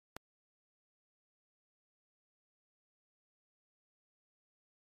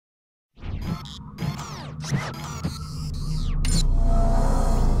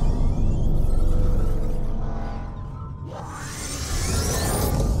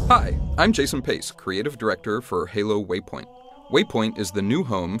Hi, I'm Jason Pace, Creative Director for Halo Waypoint. Waypoint is the new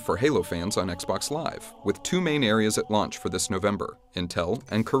home for Halo fans on Xbox Live, with two main areas at launch for this November, Intel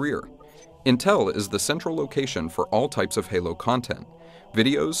and Career. Intel is the central location for all types of Halo content: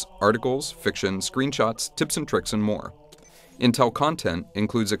 videos, articles, fiction, screenshots, tips and tricks, and more. Intel content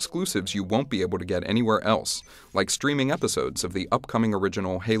includes exclusives you won't be able to get anywhere else, like streaming episodes of the upcoming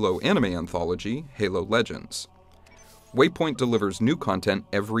original Halo anime anthology, Halo Legends. Waypoint delivers new content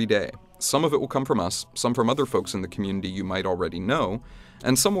every day. Some of it will come from us, some from other folks in the community you might already know,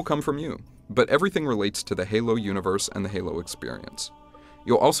 and some will come from you. But everything relates to the Halo universe and the Halo experience.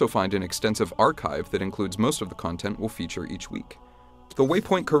 You'll also find an extensive archive that includes most of the content we'll feature each week. The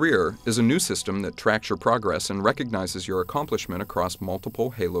Waypoint Career is a new system that tracks your progress and recognizes your accomplishment across multiple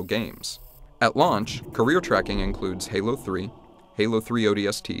Halo games. At launch, career tracking includes Halo 3, Halo 3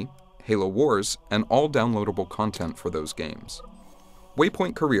 ODST, Halo Wars, and all downloadable content for those games.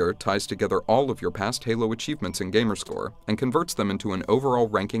 Waypoint Career ties together all of your past Halo achievements in Gamerscore and converts them into an overall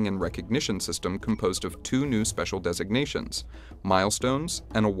ranking and recognition system composed of two new special designations: milestones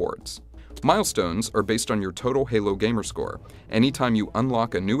and awards. Milestones are based on your total Halo Gamerscore. Anytime you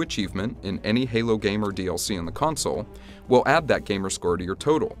unlock a new achievement in any Halo game or DLC in the console, we'll add that Gamerscore to your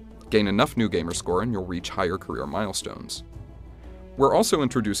total. Gain enough new Gamerscore and you'll reach higher career milestones. We're also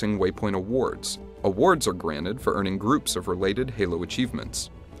introducing Waypoint Awards. Awards are granted for earning groups of related Halo achievements.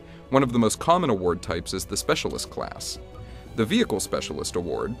 One of the most common award types is the Specialist class. The Vehicle Specialist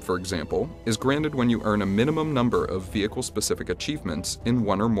Award, for example, is granted when you earn a minimum number of vehicle-specific achievements in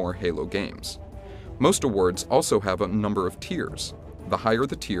one or more Halo games. Most awards also have a number of tiers. The higher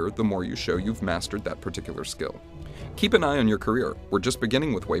the tier, the more you show you've mastered that particular skill. Keep an eye on your career. We're just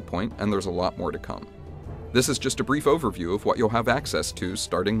beginning with Waypoint, and there's a lot more to come. This is just a brief overview of what you'll have access to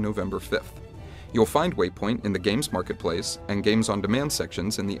starting November 5th. You'll find Waypoint in the Games Marketplace and Games on Demand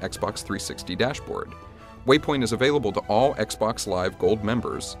sections in the Xbox 360 dashboard. Waypoint is available to all Xbox Live Gold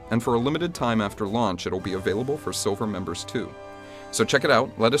members, and for a limited time after launch it'll be available for Silver members too. So check it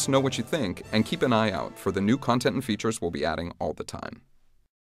out, let us know what you think, and keep an eye out for the new content and features we'll be adding all the time.